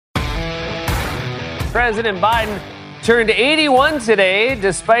President Biden turned 81 today,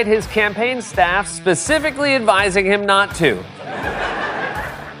 despite his campaign staff specifically advising him not to.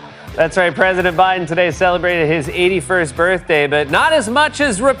 That's right, President Biden today celebrated his 81st birthday, but not as much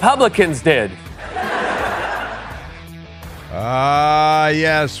as Republicans did.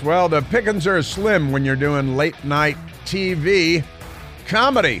 Yes. Well, the pickings are slim when you're doing late-night TV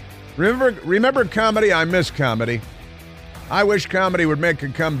comedy. Remember comedy? I miss comedy. I wish comedy would make a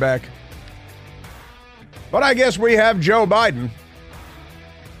comeback. But I guess we have Joe Biden.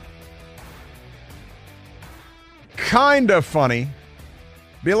 Kind of funny.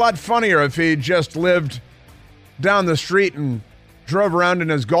 Be a lot funnier if he just lived down the street and drove around in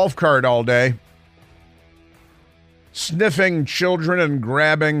his golf cart all day, sniffing children and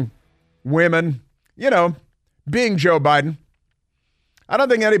grabbing women. You know, being Joe Biden. I don't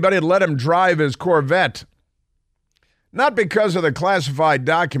think anybody would let him drive his Corvette. Not because of the classified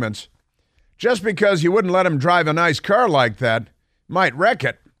documents. Just because you wouldn't let him drive a nice car like that, might wreck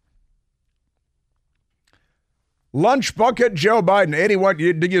it. Lunch bucket Joe Biden, 81.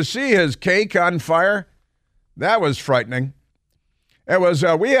 Did you see his cake on fire? That was frightening. It was.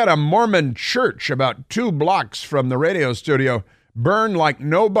 We had a Mormon church about 2 blocks from the radio studio burn like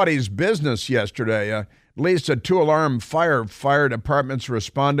nobody's business yesterday. At least a 2-alarm fire departments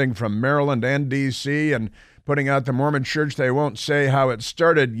responding from Maryland and D.C. and putting out the Mormon church. They won't say how it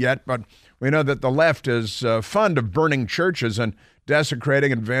started yet, but we know that the left is fond of burning churches and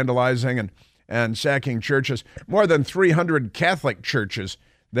desecrating and vandalizing and sacking churches. More than 300 Catholic churches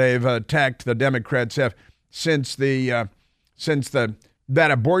they've attacked. The Democrats have since that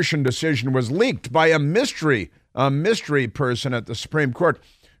abortion decision was leaked by a mystery person at the Supreme Court.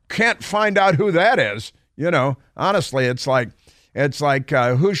 Can't find out who that is. You know, honestly, it's like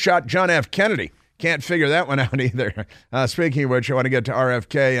who shot John F. Kennedy? Can't figure that one out either. Speaking of which, I want to get to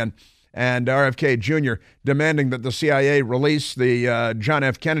RFK and RFK Jr. demanding that the CIA release the John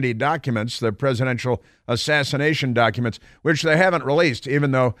F. Kennedy documents, the presidential assassination documents, which they haven't released,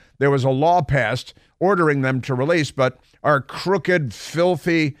 even though there was a law passed ordering them to release. But our crooked,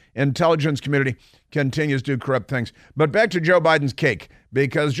 filthy intelligence community continues to do corrupt things. But back to Joe Biden's cake,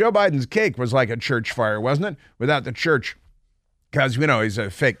 because Joe Biden's cake was like a church fire, wasn't it? Without the church. Because, you know, he's a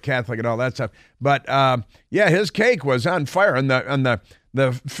fake Catholic and all that stuff. But, yeah, his cake was on fire, and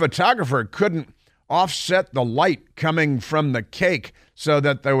the photographer couldn't offset the light coming from the cake so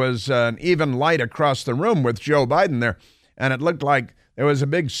that there was an even light across the room with Joe Biden there. And it looked like there was a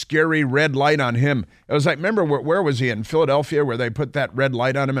big, scary red light on him. It was like, remember, where was he? In Philadelphia, where they put that red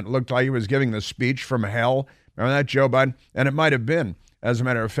light on him, and it looked like he was giving the speech from hell. Remember that, Joe Biden? And it might have been, as a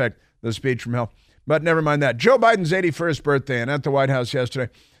matter of fact, the speech from hell. But never mind that. Joe Biden's 81st birthday, and at the White House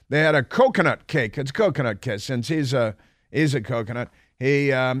yesterday, they had a coconut cake. It's coconut cake, since he's a coconut.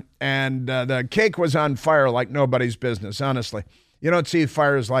 The cake was on fire like nobody's business, honestly. You don't see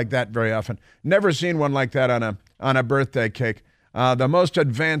fires like that very often. Never seen one like that on a birthday cake. The most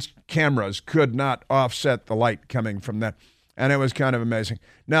advanced cameras could not offset the light coming from that, and it was kind of amazing.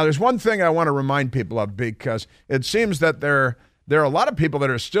 Now, there's one thing I want to remind people of, because it seems that there are a lot of people that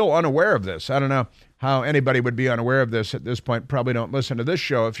are still unaware of this. I don't know how anybody would be unaware of this at this point. Probably don't listen to this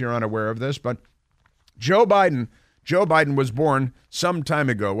show if you're unaware of this, but Joe Biden was born some time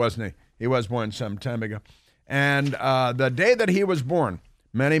ago, wasn't he? He was born some time ago. And the day that he was born,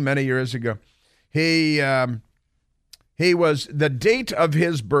 many, many years ago, the date of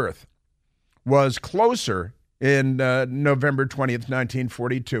his birth was closer in November 20th,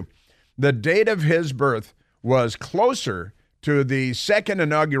 1942. The date of his birth was closer to the second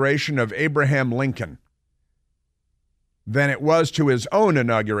inauguration of Abraham Lincoln than it was to his own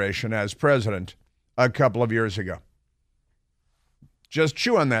inauguration as president a couple of years ago. Just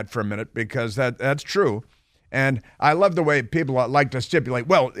chew on that for a minute, because that's true. And I love the way people like to stipulate,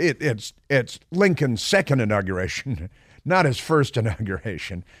 well, it's Lincoln's second inauguration, not his first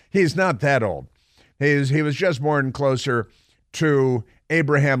inauguration. He's not that old. He was just born closer to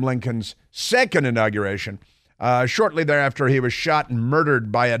Abraham Lincoln's second inauguration. Shortly thereafter, he was shot and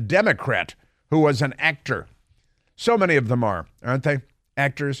murdered by a Democrat who was an actor. So many of them are, aren't they?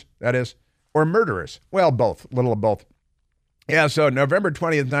 Actors, that is, or murderers. Well, both, a little of both. Yeah, so November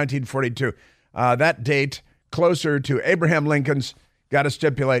 20th, 1942, that date closer to Abraham Lincoln's, got to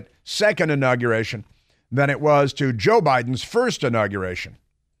stipulate, second inauguration than it was to Joe Biden's first inauguration.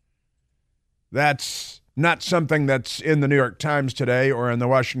 That's not something that's in the New York Times today or in the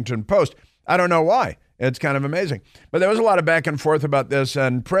Washington Post. I don't know why. It's kind of amazing. But there was a lot of back and forth about this,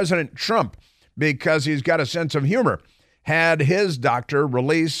 and President Trump, because he's got a sense of humor, had his doctor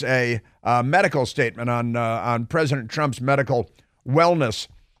release a medical statement on President Trump's medical wellness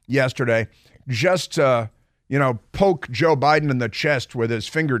yesterday just to, poke Joe Biden in the chest with his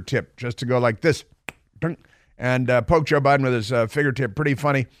fingertip, just to go like this, and poke Joe Biden with his fingertip.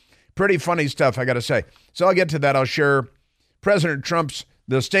 Pretty funny stuff, I got to say. So I'll get to that. I'll share President Trump's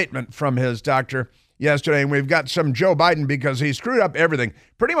the statement from his doctor yesterday, and we've got some Joe Biden because he screwed up everything.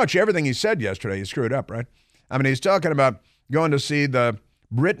 Pretty much everything he said yesterday, he screwed up, right? I mean, he's talking about going to see the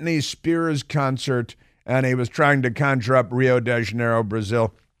Britney Spears concert, and he was trying to conjure up Rio de Janeiro,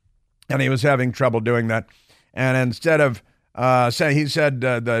 Brazil, and he was having trouble doing that. And instead of he said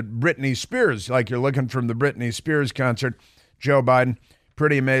the Britney Spears, like you're looking from the Britney Spears concert, Joe Biden,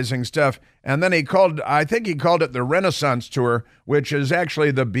 pretty amazing stuff. And then I think he called it the Renaissance Tour, which is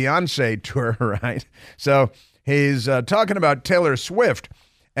actually the Beyonce tour, right? So he's talking about Taylor Swift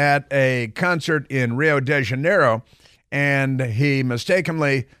at a concert in Rio de Janeiro, and he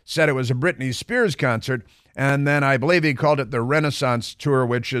mistakenly said it was a Britney Spears concert, and then I believe he called it the Renaissance Tour,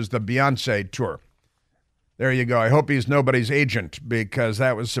 which is the Beyonce tour. There you go. I hope he's nobody's agent, because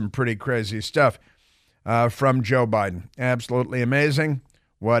that was some pretty crazy stuff from Joe Biden. Absolutely amazing.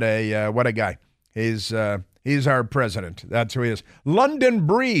 What a guy. He's our president. That's who he is. London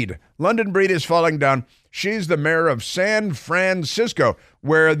Breed. London Breed is falling down. She's the mayor of San Francisco,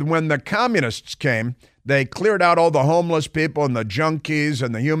 where when the communists came, they cleared out all the homeless people and the junkies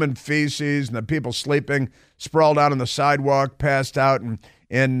and the human feces and the people sleeping, sprawled out on the sidewalk, passed out and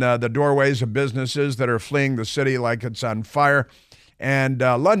in the doorways of businesses that are fleeing the city like it's on fire. And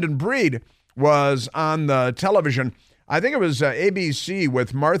London Breed was on the television. I think it was ABC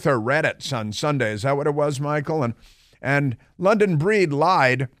with Martha Raddatz on Sunday. Is that what it was, Michael? And London Breed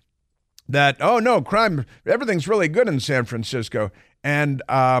lied that, oh, no, crime, everything's really good in San Francisco. And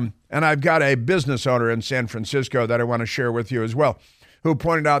I've got a business owner in San Francisco that I want to share with you as well, who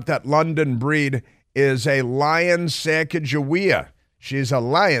pointed out that London Breed is a lion Sacagawea. She's a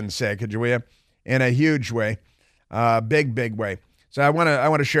lion Sacagawea in a huge way, big way. So I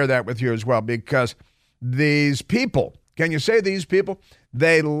want to share that with you as well, because these people, can you say these people?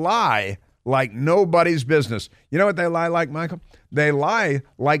 They lie like nobody's business. You know what they lie like, Michael? They lie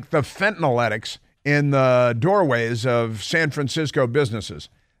like the fentanyl addicts in the doorways of San Francisco businesses.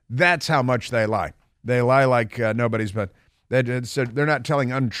 That's how much they lie. They lie like nobody's, but they're not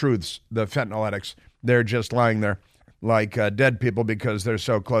telling untruths, the fentanyl addicts. They're just lying there like dead people because they're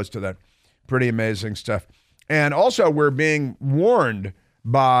so close to that. Pretty amazing stuff. And also, we're being warned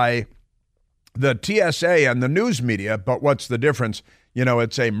by the TSA and the news media, but what's the difference?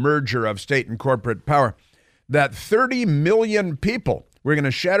 It's a merger of state and corporate power. That 30 million people, we're going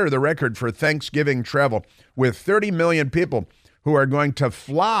to shatter the record for Thanksgiving travel with 30 million people who are going to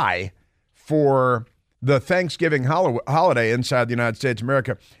fly for the Thanksgiving holiday inside the United States of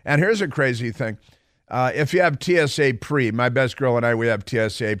America. And here's a crazy thing. If you have TSA pre, my best girl and I, we have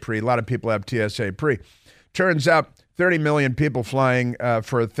TSA pre. A lot of people have TSA pre. Turns out 30 million people flying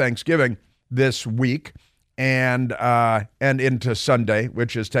for Thanksgiving this week and into Sunday,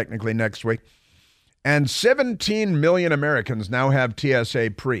 which is technically next week. And 17 million Americans now have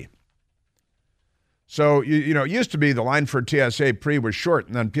TSA pre. So, it used to be the line for TSA pre was short,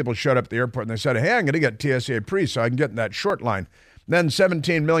 and then people showed up at the airport and they said, hey, I'm going to get TSA pre so I can get in that short line. Then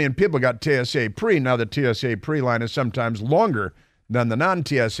 17 million people got TSA pre. Now the TSA pre line is sometimes longer than the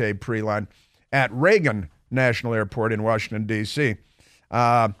non-TSA pre line at Reagan National Airport in Washington, D.C.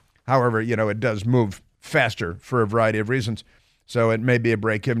 However, it does move faster for a variety of reasons. So it may be a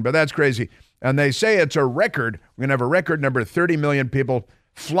break-even, but that's crazy. And they say it's a record. We're going to have a record number, 30 million people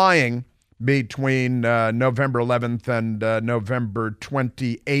flying between November 11th and November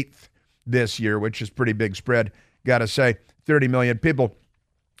 28th this year, which is pretty big spread, got to say. 30 million people.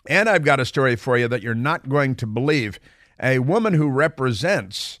 And I've got a story for you that you're not going to believe. A woman who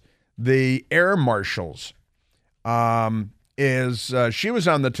represents the air marshals she was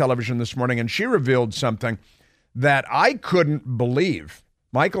on the television this morning, and she revealed something that I couldn't believe.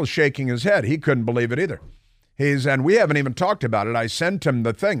 Michael's shaking his head. He couldn't believe it either. And we haven't even talked about it. I sent him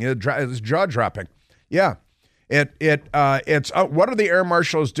the thing. It's jaw-dropping. Yeah. It's what are the air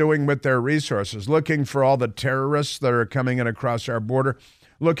marshals doing with their resources? Looking for all the terrorists that are coming in across our border,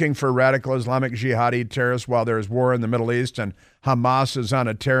 looking for radical Islamic jihadi terrorists while there's war in the Middle East and Hamas is on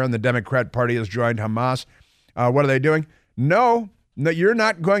a tear and the Democrat Party has joined Hamas. What are they doing? No, you're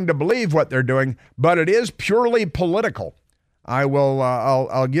not going to believe what they're doing, but it is purely political.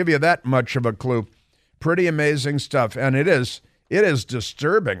 I'll give you that much of a clue. Pretty amazing stuff, and it is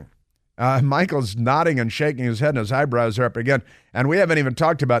disturbing. Michael's nodding and shaking his head, and his eyebrows are up again. And we haven't even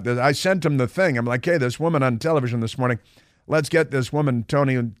talked about this. I sent him the thing. I'm like, hey, this woman on television this morning, let's get this woman,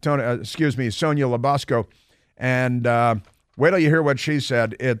 Sonia Labasco, and Wait till you hear what she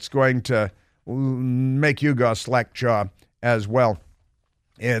said. It's going to make you go slack jaw as well.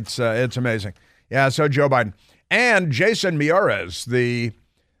 It's amazing. Yeah, so Joe Biden. And Jason Miyares,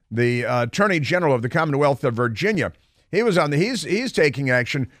 the Attorney General of the Commonwealth of Virginia, he's taking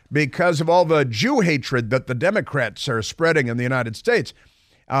action because of all the Jew hatred that the Democrats are spreading in the United States.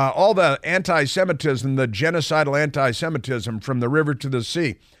 All the anti-Semitism, the genocidal anti-Semitism from the river to the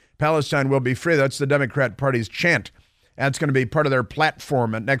sea. Palestine will be free. That's the Democrat Party's chant. That's going to be part of their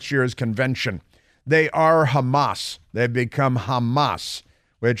platform at next year's convention. They are Hamas. They've become Hamas,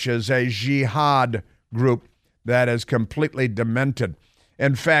 which is a jihad group that is completely demented.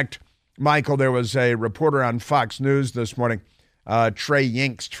 In fact, Michael, there was a reporter on Fox News this morning, Trey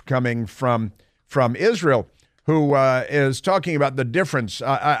Yingst, coming from Israel, who is talking about the difference.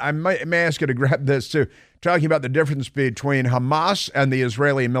 I may ask you to grab this too. Talking about the difference between Hamas and the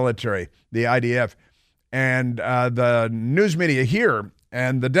Israeli military, the IDF, and the news media here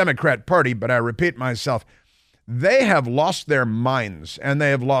and the Democrat Party, but I repeat myself, they have lost their minds and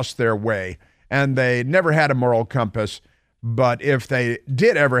they have lost their way, and they never had a moral compass. But if they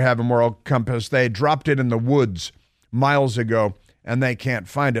did ever have a moral compass, they dropped it in the woods miles ago, and they can't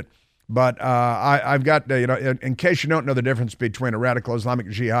find it. But I've got, in case you don't know the difference between a radical Islamic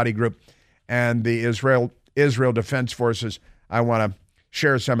jihadi group and the Israel Defense Forces, I want to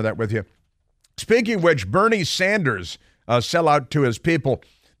share some of that with you. Speaking of which, Bernie Sanders, sell out to his people,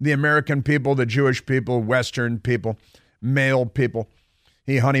 the American people, the Jewish people, Western people, male people.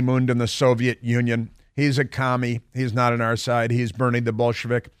 He honeymooned in the Soviet Union. He's a commie. He's not on our side. He's Bernie the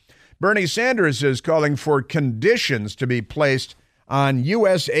Bolshevik. Bernie Sanders is calling for conditions to be placed on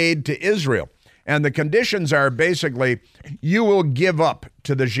U.S. aid to Israel. And the conditions are basically you will give up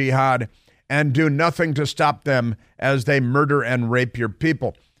to the jihad and do nothing to stop them as they murder and rape your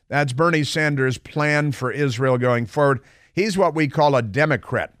people. That's Bernie Sanders' plan for Israel going forward. He's what we call a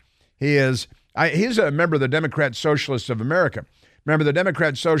Democrat. He's a member of the Democrat Socialists of America. Remember, the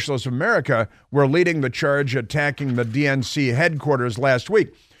Democrat Socialists of America were leading the charge attacking the DNC headquarters last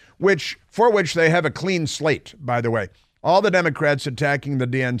week, for which they have a clean slate, by the way. All the Democrats attacking the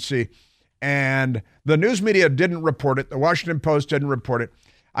DNC, and the news media didn't report it. The Washington Post didn't report it.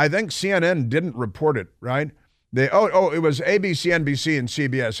 I think CNN didn't report it, right? It was ABC, NBC, and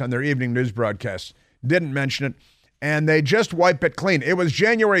CBS on their evening news broadcasts. Didn't mention it, and they just wipe it clean. It was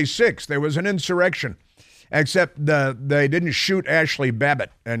January 6th. There was an insurrection. Except they didn't shoot Ashley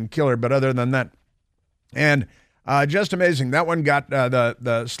Babbitt and kill her, but other than that. And just amazing. That one got,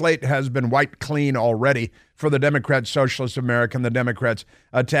 the slate has been wiped clean already for the Democrat Socialists of America and the Democrats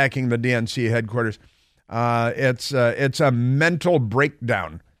attacking the DNC headquarters. It's a mental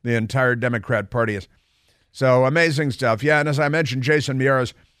breakdown, the entire Democrat Party is. So amazing stuff. Yeah, and as I mentioned, Jason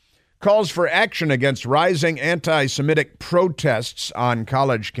Miyares calls for action against rising anti-Semitic protests on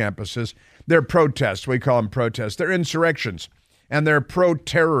college campuses. They're protests. We call them protests. They're insurrections, and they're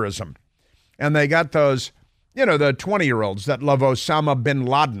pro-terrorism. And they got those, the 20-year-olds that love Osama bin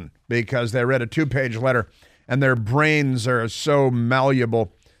Laden because they read a 2-page letter, and their brains are so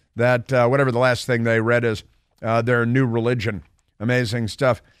malleable that whatever the last thing they read is their new religion. Amazing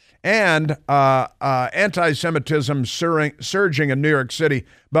stuff. And anti-Semitism surging in New York City.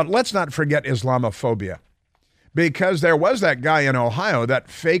 But let's not forget Islamophobia. Because there was that guy in Ohio that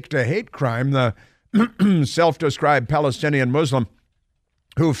faked a hate crime, the self-described Palestinian Muslim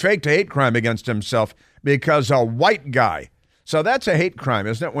who faked a hate crime against himself because a white guy. So that's a hate crime,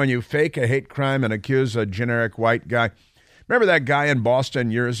 isn't it, when you fake a hate crime and accuse a generic white guy? Remember that guy in Boston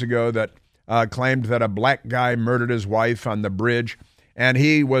years ago that claimed that a black guy murdered his wife on the bridge and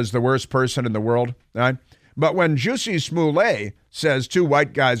he was the worst person in the world, right? But when Jussie Smollett says 2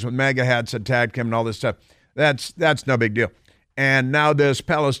 white guys with MAGA hats attacked him and all this stuff, that's no big deal. And now this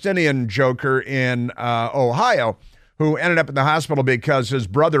Palestinian joker in Ohio who ended up in the hospital because his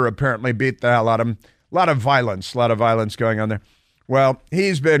brother apparently beat the hell out of him. A lot of violence going on there. Well,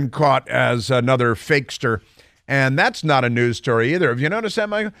 he's been caught as another fakester, and that's not a news story either. Have you noticed that,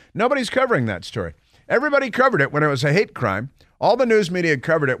 Michael? Nobody's covering that story. Everybody covered it when it was a hate crime. All the news media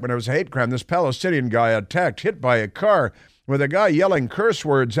covered it when it was a hate crime. This Palestinian guy attacked, hit by a car, with a guy yelling curse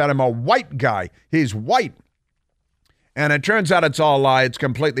words at him, a white guy. He's white. And it turns out it's all a lie. It's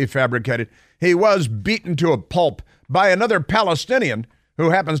completely fabricated. He was beaten to a pulp by another Palestinian who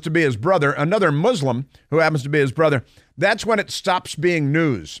happens to be his brother, another Muslim who happens to be his brother. That's when it stops being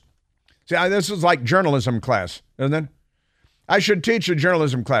news. See, this is like journalism class, isn't it? I should teach a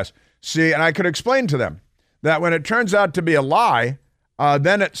journalism class. See, and I could explain to them that when it turns out to be a lie,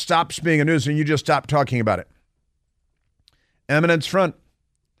 then it stops being a news and you just stop talking about it. Eminence Front.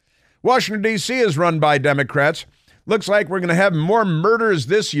 Washington, D.C. is run by Democrats. Looks like we're going to have more murders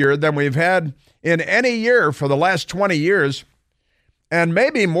this year than we've had in any year for the last 20 years, and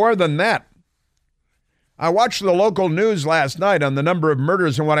maybe more than that. I watched the local news last night on the number of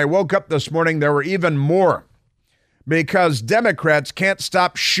murders, and when I woke up this morning, there were even more because Democrats can't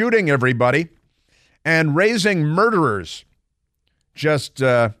stop shooting everybody and raising murderers. Just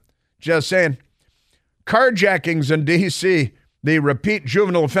saying. Carjackings in D.C., the repeat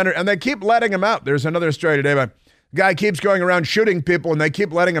juvenile offender, and they keep letting him out. There's another story today about a guy keeps going around shooting people, and they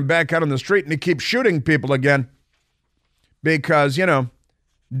keep letting him back out on the street, and he keeps shooting people again because,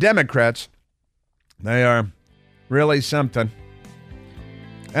 Democrats, they are really something.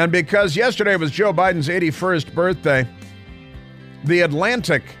 And because yesterday was Joe Biden's 81st birthday, The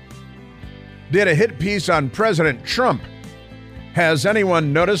Atlantic did a hit piece on President Trump. Has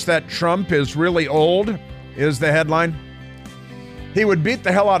anyone noticed that Trump is really old, is the headline. He would beat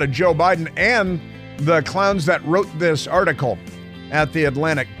the hell out of Joe Biden and the clowns that wrote this article at The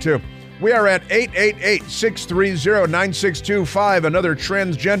Atlantic, too. We are at 888-630-9625, another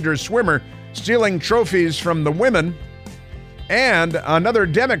transgender swimmer stealing trophies from the women, and another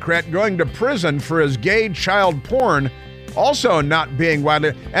Democrat going to prison for his gay child porn, also not being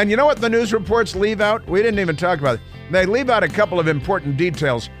widely. And you know what the news reports leave out? We didn't even talk about it. They leave out a couple of important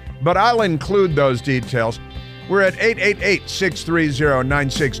details, but I'll include those details. We're at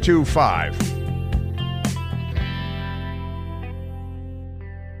 888-630-9625.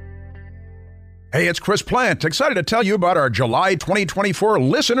 Hey, it's Chris Plant, excited to tell you about our July 2024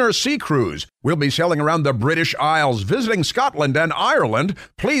 Listener Sea Cruise. We'll be sailing around the British Isles, visiting Scotland and Ireland.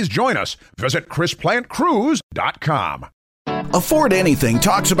 Please join us. Visit ChrisPlantCruise.com. Afford Anything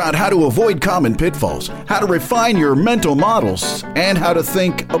talks about how to avoid common pitfalls, how to refine your mental models, and how to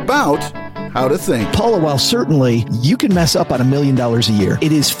think about how to think. Paula, while certainly you can mess up on $1 million a year,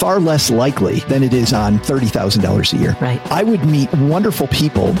 it is far less likely than it is on $30,000 a year. Right. I would meet wonderful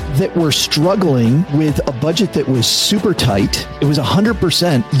people that were struggling with a budget that was super tight. It was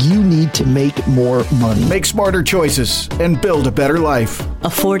 100%. You need to make more money. Make smarter choices and build a better life.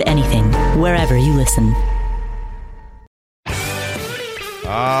 Afford Anything, wherever you listen.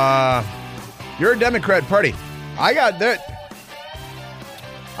 You're a Democrat Party. I got that.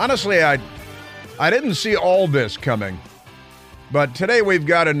 Honestly, I didn't see all this coming. But today we've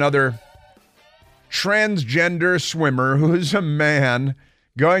got another transgender swimmer who's a man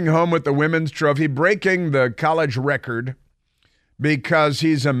going home with the women's trophy, breaking the college record because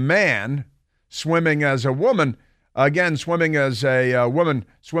he's a man swimming as a woman. Again, swimming as a woman,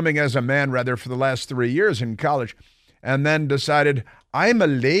 swimming as a man, rather, for the last 3 years in college. And then decided, I'm a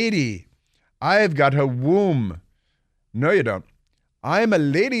lady. I've got a womb. No, you don't. I'm a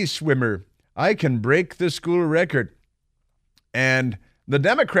lady swimmer. I can break the school record. And the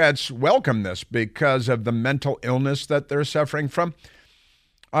Democrats welcome this because of the mental illness that they're suffering from.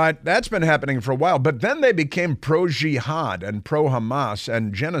 That's been happening for a while. But then they became pro-jihad and pro-Hamas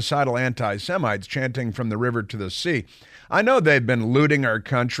and genocidal anti-Semites chanting from the river to the sea. I know they've been looting our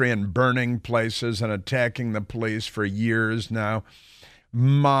country and burning places and attacking the police for years now.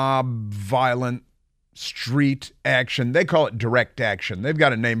 Mob, violent, street action. They call it direct action. They've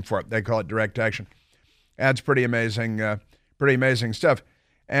got a name for it. They call it direct action. That's pretty amazing stuff.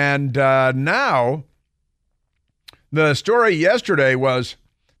 And now, the story yesterday was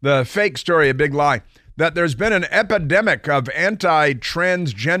the fake story, a big lie, that there's been an epidemic of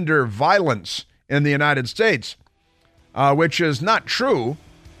anti-transgender violence in the United States, which is not true.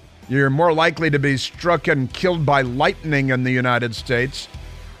 You're more likely to be struck and killed by lightning in the United States.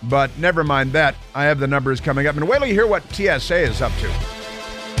 But never mind that. I have the numbers coming up. And wait till you hear what TSA is up to.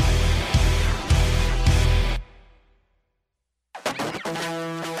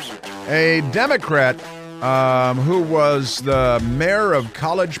 A Democrat who was the mayor of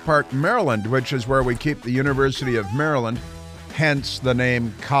College Park, Maryland, which is where we keep the University of Maryland, hence the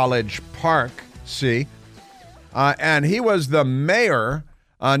name College Park, see? And he was the mayor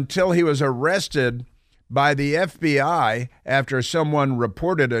until he was arrested by the FBI after someone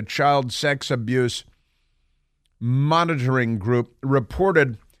reported a child sex abuse monitoring group,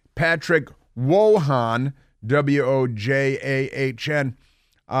 reported Patrick Wojahn, W-O-J-A-H-N,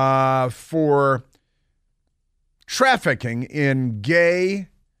 for trafficking in gay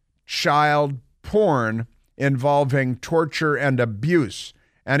child porn involving torture and abuse.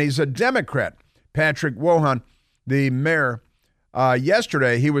 And he's a Democrat. Patrick Wojahn, the mayor,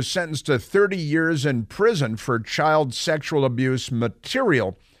 yesterday, he was sentenced to 30 years in prison for child sexual abuse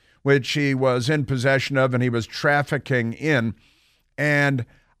material, which he was in possession of and he was trafficking in. And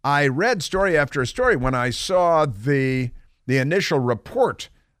I read story after story when I saw the initial report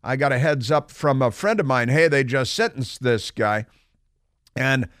I got a heads up from a friend of mine. Hey, they just sentenced this guy.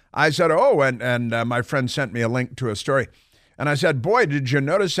 And I said, oh, and my friend sent me a link to a story. And I said, boy, did you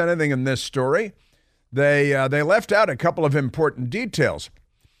notice anything in this story? They left out a couple of important details.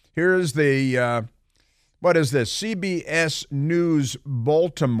 Here's the, what is this? CBS News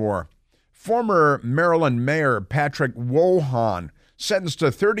Baltimore. Former Maryland Mayor Patrick Wohan sentenced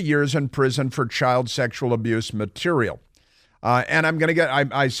to 30 years in prison for child sexual abuse material. And I'm going to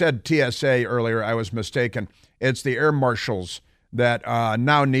I said TSA earlier, I was mistaken. It's the air marshals that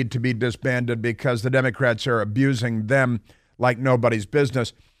now need to be disbanded because the Democrats are abusing them like nobody's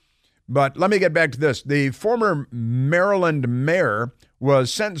business. But let me get back to this. The former Maryland mayor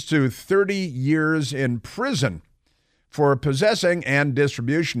was sentenced to 30 years in prison for possessing and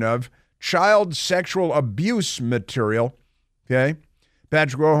distribution of child sexual abuse material. Okay.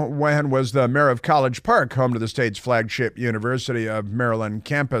 Patrick Wohan was the mayor of College Park, home to the state's flagship University of Maryland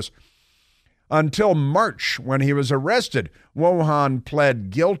campus. Until March, when he was arrested, Wohan pled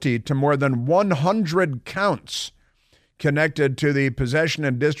guilty to more than 100 counts connected to the possession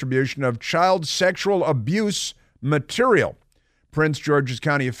and distribution of child sexual abuse material. Prince George's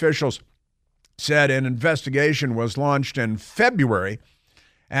County officials said an investigation was launched in February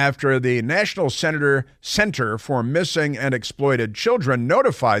after the National Center for Missing and Exploited Children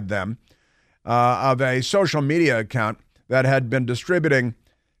notified them of a social media account that had been distributing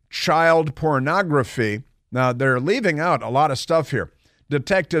child pornography. Now, they're leaving out a lot of stuff here.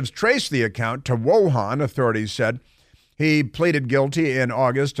 Detectives traced the account to Wohan, authorities said. He pleaded guilty in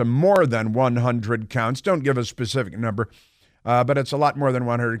August to more than 100 counts. Don't give a specific number, but it's a lot more than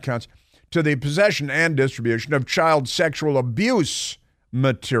 100 counts. To the possession and distribution of child sexual abuse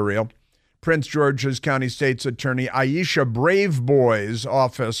material. Prince George's County State's Attorney Aisha Braveboy's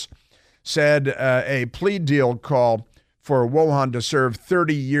office said a plea deal call for Wohan to serve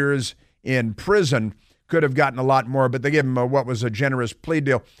 30 years in prison. Could have gotten a lot more, but they gave him what was a generous plea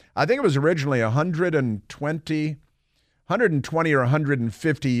deal. I think it was originally 120 or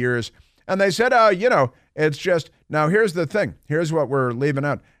 150 years. And they said, it's just, now here's the thing. Here's what we're leaving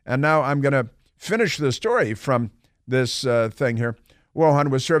out. And now I'm going to finish the story from this thing here. Wohan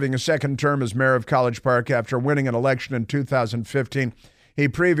was serving a second term as mayor of College Park after winning an election in 2015. He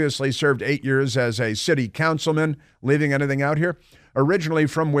previously served 8 years as a city councilman. Leaving anything out here? Originally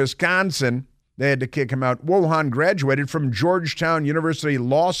from Wisconsin, they had to kick him out. Wohan graduated from Georgetown University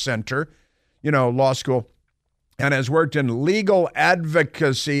Law Center, law school, and has worked in legal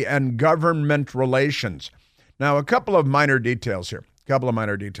advocacy and government relations. Now, a couple of minor details here.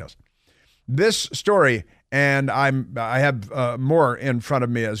 This story, and I have more in front of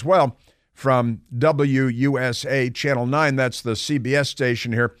me as well, from WUSA Channel 9, that's the CBS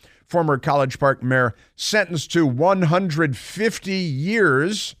station here. Former College Park mayor sentenced to 150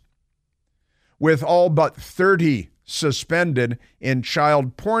 years with all but 30 suspended in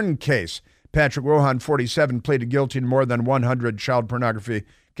child porn case. Patrick Wohan, 47, pleaded guilty to more than 100 child pornography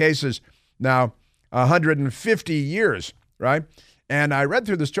cases. Now, 150 years, right? And I read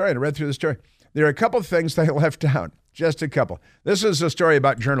through the story. There are a couple of things they left out, just a couple. This is a story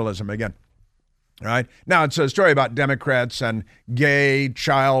about journalism again, right? Now, it's a story about Democrats and gay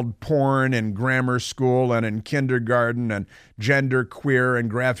child porn in grammar school and in kindergarten and gender queer and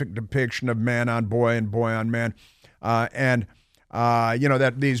graphic depiction of man on boy and boy on man.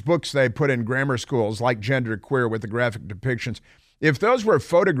 That these books they put in grammar schools like Gender Queer with the graphic depictions, if those were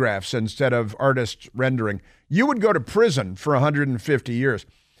photographs instead of artist rendering, you would go to prison for 150 years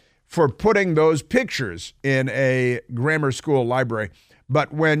for putting those pictures in a grammar school library.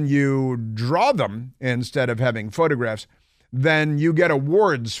 But when you draw them instead of having photographs, then you get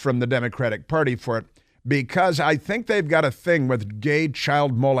awards from the Democratic Party for it, because I think they've got a thing with gay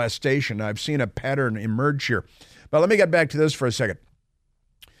child molestation. I've seen a pattern emerge here. But let me get back to this for a second.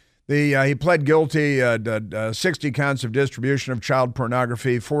 He pled guilty to 60 counts of distribution of child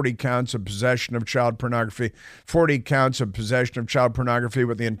pornography, 40 counts of possession of child pornography, 40 counts of possession of child pornography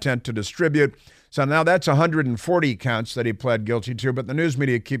with the intent to distribute. So now that's 140 counts that he pled guilty to, but the news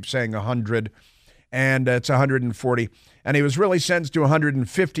media keeps saying 100, and it's 140. And he was really sentenced to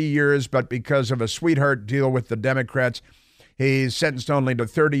 150 years, but because of a sweetheart deal with the Democrats, he's sentenced only to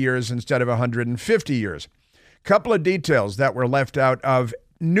 30 years instead of 150 years. Couple of details that were left out of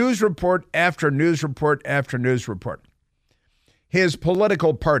news report after news report after news report. His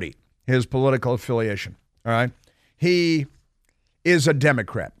political party, his political affiliation, all right? He is a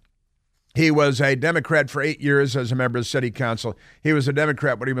Democrat. He was a Democrat for 8 years as a member of city council. He was a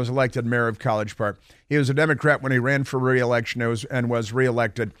Democrat when he was elected mayor of College Park. He was a Democrat when he ran for re-election and was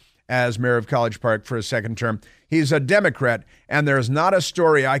re-elected as mayor of College Park for a second term. He's a Democrat, and there's not a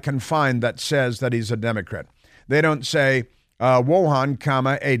story I can find that says that he's a Democrat. They don't say Wohan,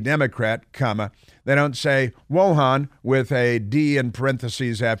 comma, a Democrat, comma. They don't say Wohan with a D in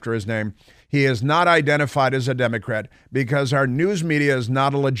parentheses after his name. He is not identified as a Democrat because our news media is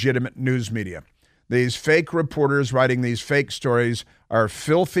not a legitimate news media. These fake reporters writing these fake stories are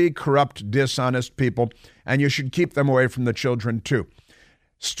filthy, corrupt, dishonest people, and you should keep them away from the children too.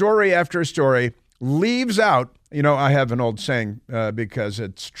 Story after story leaves out, I have an old saying because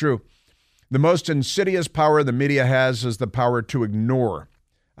it's true. The most insidious power the media has is the power to ignore.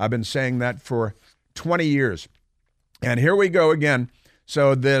 I've been saying that for 20 years. And here we go again.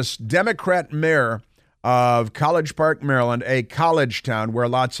 So this Democrat mayor of College Park, Maryland, a college town where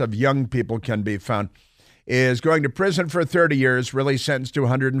lots of young people can be found, is going to prison for 30 years, really sentenced to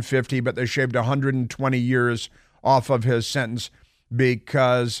 150, but they shaved 120 years off of his sentence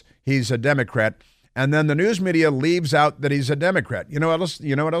because he's a Democrat. And then the news media leaves out that he's a Democrat. You know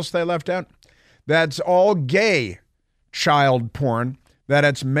what else they left out? That's all gay child porn, that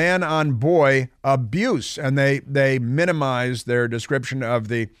it's man-on-boy abuse, and they minimize their description of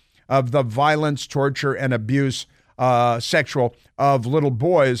the violence, torture, and abuse, sexual, of little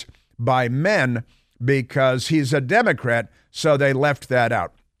boys by men because he's a Democrat, so they left that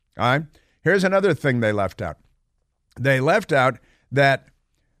out. All right? Here's another thing they left out. They left out that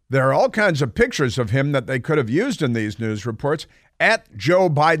there are all kinds of pictures of him that they could have used in these news reports at Joe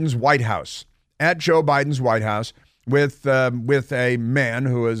Biden's White House. At Joe Biden's White House with a man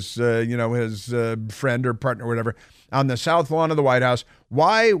who is, his friend or partner or whatever on the south lawn of the White House.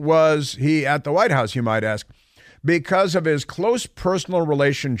 Why was he at the White House, you might ask? Because of his close personal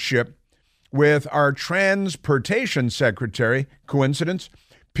relationship with our transportation secretary, coincidence,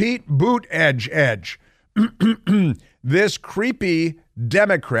 Pete Buttigieg. This creepy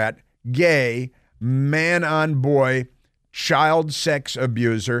Democrat, gay, man-on-boy, child sex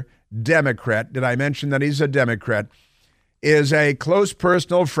abuser, Democrat, did I mention that he's a Democrat, is a close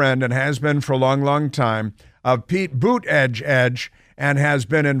personal friend and has been for a long, long time of Pete Buttigieg and has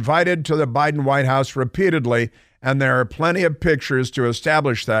been invited to the Biden White House repeatedly, and there are plenty of pictures to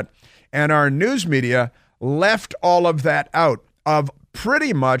establish that. And our news media left all of that out of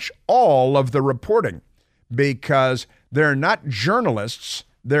pretty much all of the reporting because they're not journalists,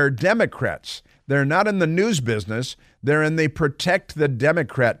 they're Democrats. They're not in the news business. They're in the protect the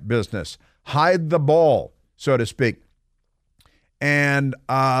Democrat business. Hide the ball, so to speak. And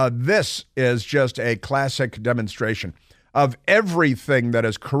this is just a classic demonstration of everything that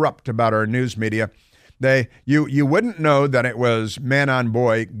is corrupt about our news media. You wouldn't know that it was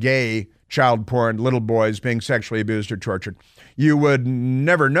man-on-boy, gay, child porn, little boys being sexually abused or tortured. You would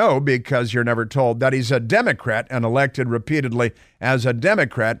never know because you're never told that he's a Democrat and elected repeatedly as a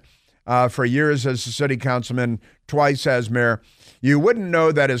Democrat for years as a city councilman, twice as mayor. You wouldn't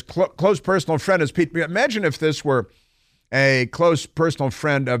know that his close personal friend is Pete. Imagine if this were a close personal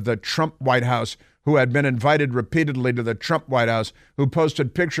friend of the Trump White House who had been invited repeatedly to the Trump White House, who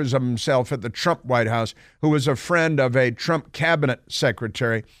posted pictures of himself at the Trump White House, who was a friend of a Trump cabinet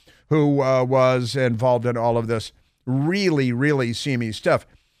secretary who was involved in all of this really, really seamy stuff.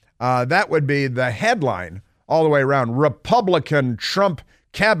 That would be the headline all the way around. Republican Trump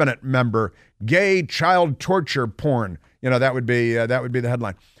cabinet member, gay child torture porn. That would be the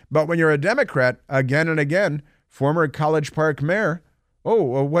headline. But when you're a Democrat, again and again, former College Park mayor,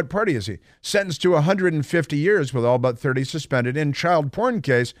 what party is he? Sentenced to 150 years with all but 30 suspended in child porn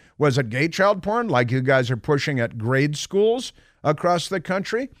case. Was it gay child porn like you guys are pushing at grade schools across the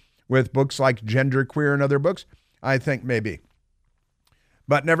country with books like Genderqueer and other books? I think maybe.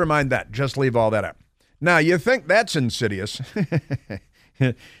 But never mind that. Just leave all that out. Now, you think that's insidious.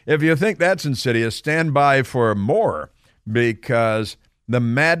 If you think that's insidious, stand by for more because the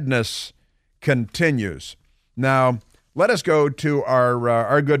madness continues. Now, let us go to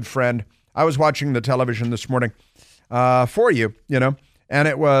our good friend. I was watching the television this morning for you, and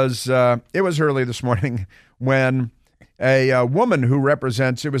it was early this morning when a woman who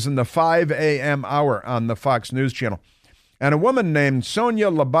represents, it was in the 5 a.m. hour on the Fox News Channel, and a woman named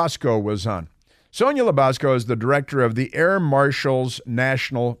Sonia Labasco was on. Sonia Labasco is the director of the Air Marshals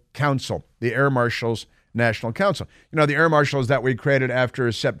National Council. The Air Marshals National Council. The Air Marshals that we created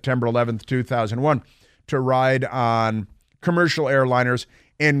after September 11th, 2001 to ride on commercial airliners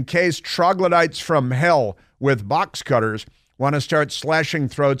in case troglodytes from hell with box cutters want to start slashing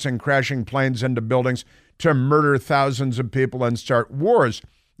throats and crashing planes into buildings to murder thousands of people and start wars.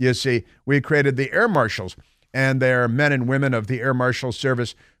 You see, we created the Air Marshals. and they're men and women of the Air Marshal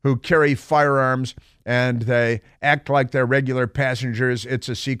Service who carry firearms, and they act like they're regular passengers. It's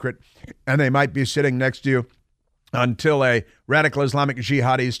a secret, and they might be sitting next to you until a radical Islamic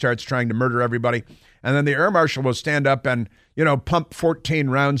jihadi starts trying to murder everybody. And then the air marshal will stand up and, pump 14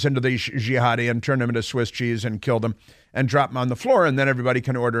 rounds into the jihadi and turn them into Swiss cheese and kill them and drop them on the floor, and then everybody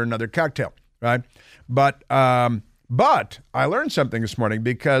can order another cocktail, right? But I learned something this morning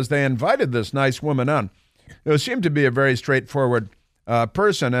because they invited this nice woman on. It seemed to be a very straightforward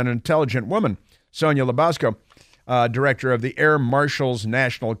person, an intelligent woman, Sonia Labasco, director of the Air Marshals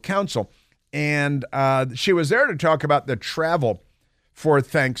National Council. And she was there to talk about the travel for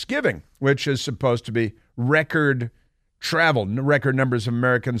Thanksgiving, which is supposed to be record travel, record numbers of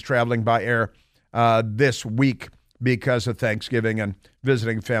Americans traveling by air this week because of Thanksgiving and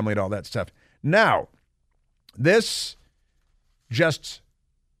visiting family and all that stuff. Now, this just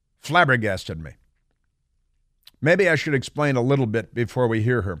flabbergasted me. Maybe I should explain a little bit before we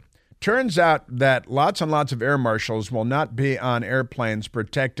hear her. Turns out that lots and lots of air marshals will not be on airplanes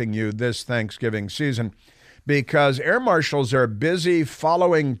protecting you this Thanksgiving season because air marshals are busy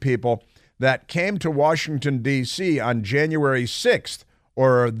following people that came to Washington, D.C. on January 6th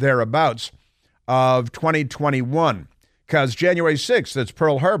or thereabouts of 2021. Because January 6th, it's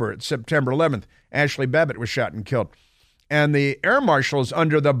Pearl Harbor. It's September 11th. Ashley Babbitt was shot and killed. And the air marshals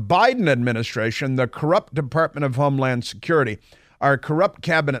under the Biden administration, the corrupt Department of Homeland Security, our corrupt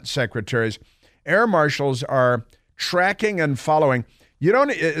cabinet secretaries, air marshals are tracking and following.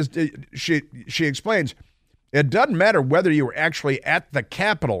 She explains, it doesn't matter whether you were actually at the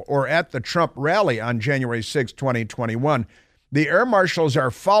Capitol or at the Trump rally on January 6, 2021. The air marshals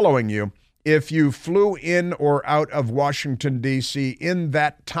are following you if you flew in or out of Washington, D.C. in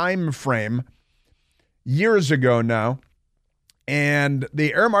that time frame years ago now. And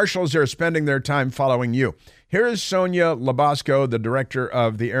the air marshals are spending their time following you. Here is Sonia Labasco, the director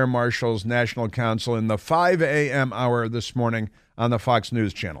of the Air Marshals National Council, in the 5 a.m. hour this morning on the Fox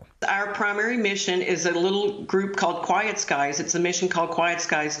News Channel. Our primary mission is a little group called Quiet Skies. It's a mission called Quiet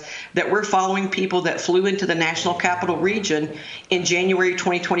Skies that we're following people that flew into the National Capital Region in January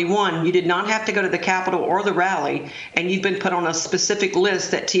 2021. You did not have to go to the Capitol or the rally, and you've been put on a specific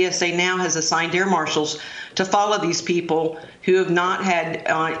list that TSA now has assigned air marshals to follow these people who have not had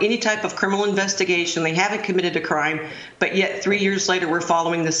any type of criminal investigation. They haven't committed a crime, but yet 3 years later, we're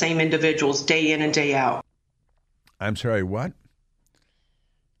following the same individuals day in and day out. I'm sorry, what?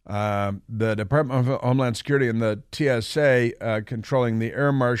 The Department of Homeland Security and the TSA controlling the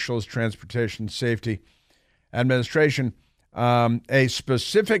Air Marshals Transportation Safety Administration, a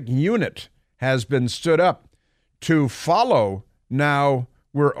specific unit has been stood up to follow. Now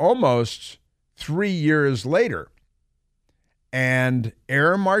we're almost 3 years later, and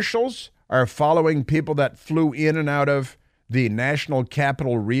air marshals are following people that flew in and out of the National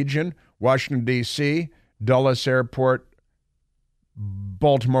Capital Region, Washington, D.C., Dulles Airport,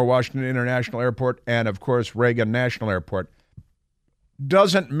 Baltimore Washington International Airport, and, of course, Reagan National Airport.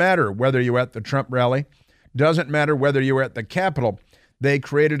 Doesn't matter whether you were at the Trump rally. Doesn't matter whether you were at the Capitol. They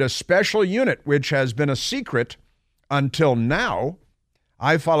created a special unit, which has been a secret until now.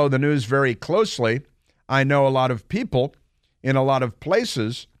 I follow the news very closely. I know a lot of people in a lot of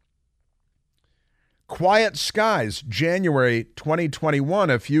places. Quiet Skies, January 2021.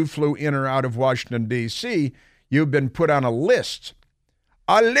 If you flew in or out of Washington, D.C., you've been put on a list.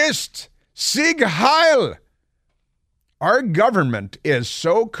 A list! Sieg Heil! Our government is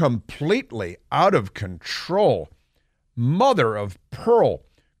so completely out of control. Mother of pearl.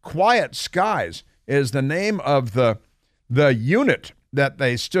 Quiet Skies is the name of the unit that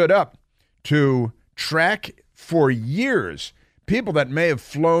they stood up to track for years people that may have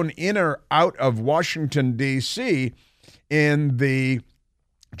flown in or out of Washington, D.C. in the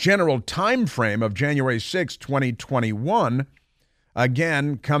general time frame of January 6, 2021,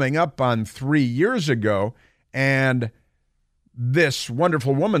 again, coming up on 3 years ago. And this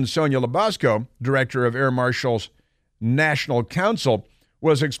wonderful woman, Sonia Labasco, director of Air Marshals National Council,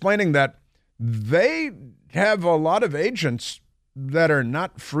 was explaining that they have a lot of agents that are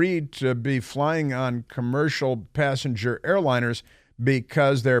not free to be flying on commercial passenger airliners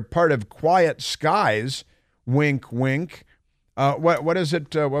because they're part of Quiet Skies, wink, wink. What is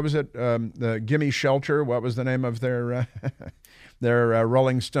it? What was it? The Gimme Shelter. What was the name of their their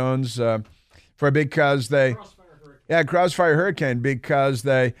Rolling Stones? Crossfire Hurricane, because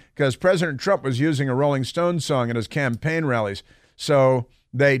President Trump was using a Rolling Stones song in his campaign rallies. So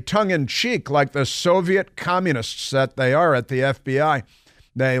they tongue-in-cheek, like the Soviet communists that they are at the FBI,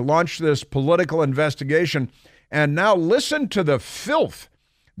 they launched this political investigation. And now listen to the filth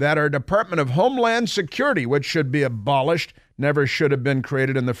that our Department of Homeland Security, which should be abolished, never should have been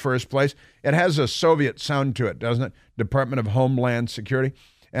created in the first place. It has a Soviet sound to it, doesn't it? Department of Homeland Security.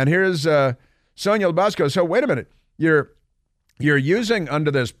 And here's Sonia Labasco. So wait a minute. You're using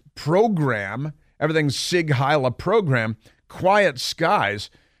under this program, everything's Sig Heil, a program, Quiet Skies,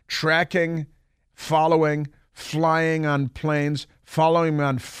 tracking, following, flying on planes, following him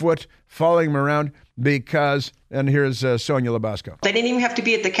on foot, following him around because, and here's Sonia Labasco. They didn't even have to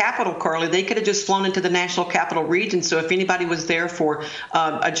be at the Capitol, Carly. They could have just flown into the National Capital Region. So if anybody was there for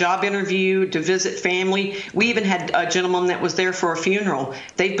a job interview, to visit family, we even had a gentleman that was there for a funeral.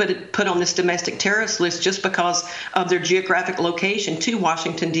 They put on this domestic terrorist list just because of their geographic location to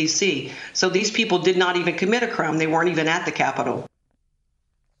Washington, D.C. So these people did not even commit a crime. They weren't even at the Capitol.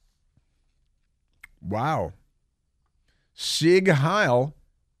 Wow. Sig Heil,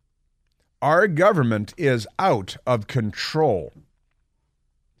 our government is out of control.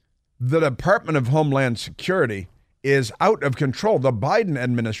 The Department of Homeland Security is out of control. The Biden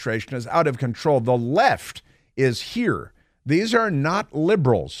administration is out of control. The left is here. These are not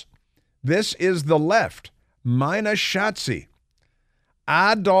liberals. This is the left. Meine Schatzi.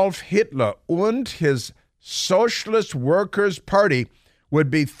 Adolf Hitler and his Socialist Workers' Party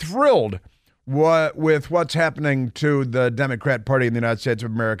would be thrilled with what's happening to the Democrat Party in the United States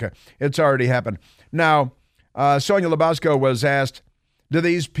of America. It's already happened. Now, Sonia Labasco was asked, do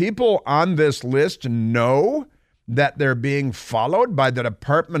these people on this list know that they're being followed by the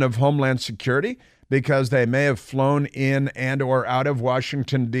Department of Homeland Security because they may have flown in and or out of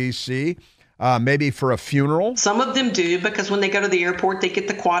Washington, D.C., maybe for a funeral? Some of them do, because when they go to the airport, they get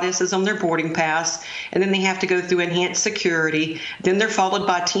the quad S's on their boarding pass, and then they have to go through enhanced security. Then they're followed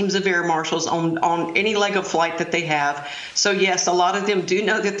by teams of air marshals on any leg of flight that they have. So yes, a lot of them do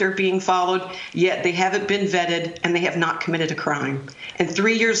know that they're being followed, yet they haven't been vetted and they have not committed a crime. And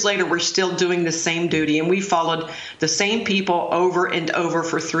 3 years later, we're still doing the same duty, and we followed the same people over and over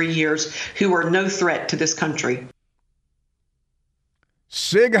for 3 years who are no threat to this country.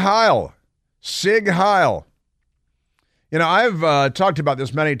 Sig Heil. Sig Heil. You know, I've talked about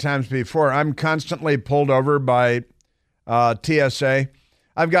this many times before. I'm constantly pulled over by TSA.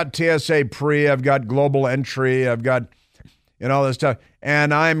 I've got TSA pre, I've got global entry, I've got, all this stuff.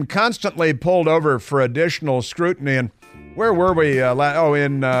 And I'm constantly pulled over for additional scrutiny. And where were we?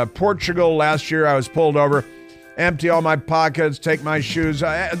 In Portugal last year, I was pulled over. Empty all my pockets, take my shoes.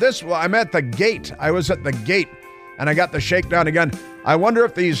 I'm at the gate. I was at the gate, and I got the shakedown again. I wonder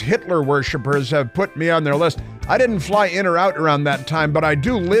if these Hitler worshipers have put me on their list. I didn't fly in or out around that time, but I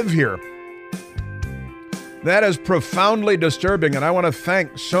do live here. That is profoundly disturbing, and I want to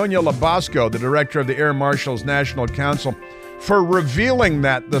thank Sonia Labasco, the director of the Air Marshals National Council, for revealing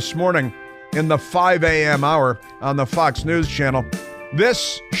that this morning in the 5 a.m. hour on the Fox News Channel.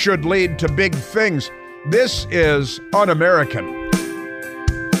 This should lead to big things. This is un-American.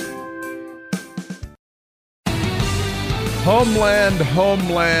 Homeland,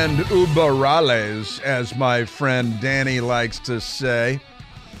 uberales, as my friend Danny likes to say.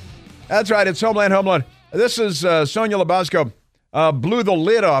 That's right, it's Homeland. This is Sonia Labasco. Blew the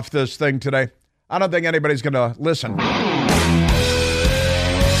lid off this thing today. I don't think anybody's going to listen.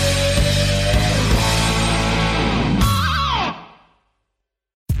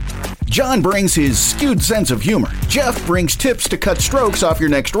 John brings his skewed sense of humor. Jeff brings tips to cut strokes off your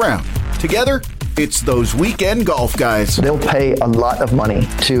next round. Together, it's those weekend golf guys. They'll pay a lot of money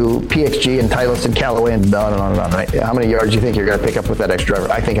to PXG and Titleist and Callaway and on and on and on, right? How many yards do you think you're going to pick up with that extra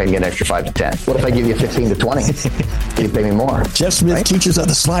driver? I think I can get an extra 5 to 10. What if I give you 15 to 20? Can you pay me more? Jeff Smith teaches on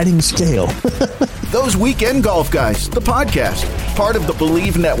the sliding scale. Those Weekend Golf Guys, the podcast, part of the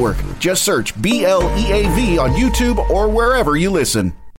Believe Network. Just search BLEAV on YouTube or wherever you listen.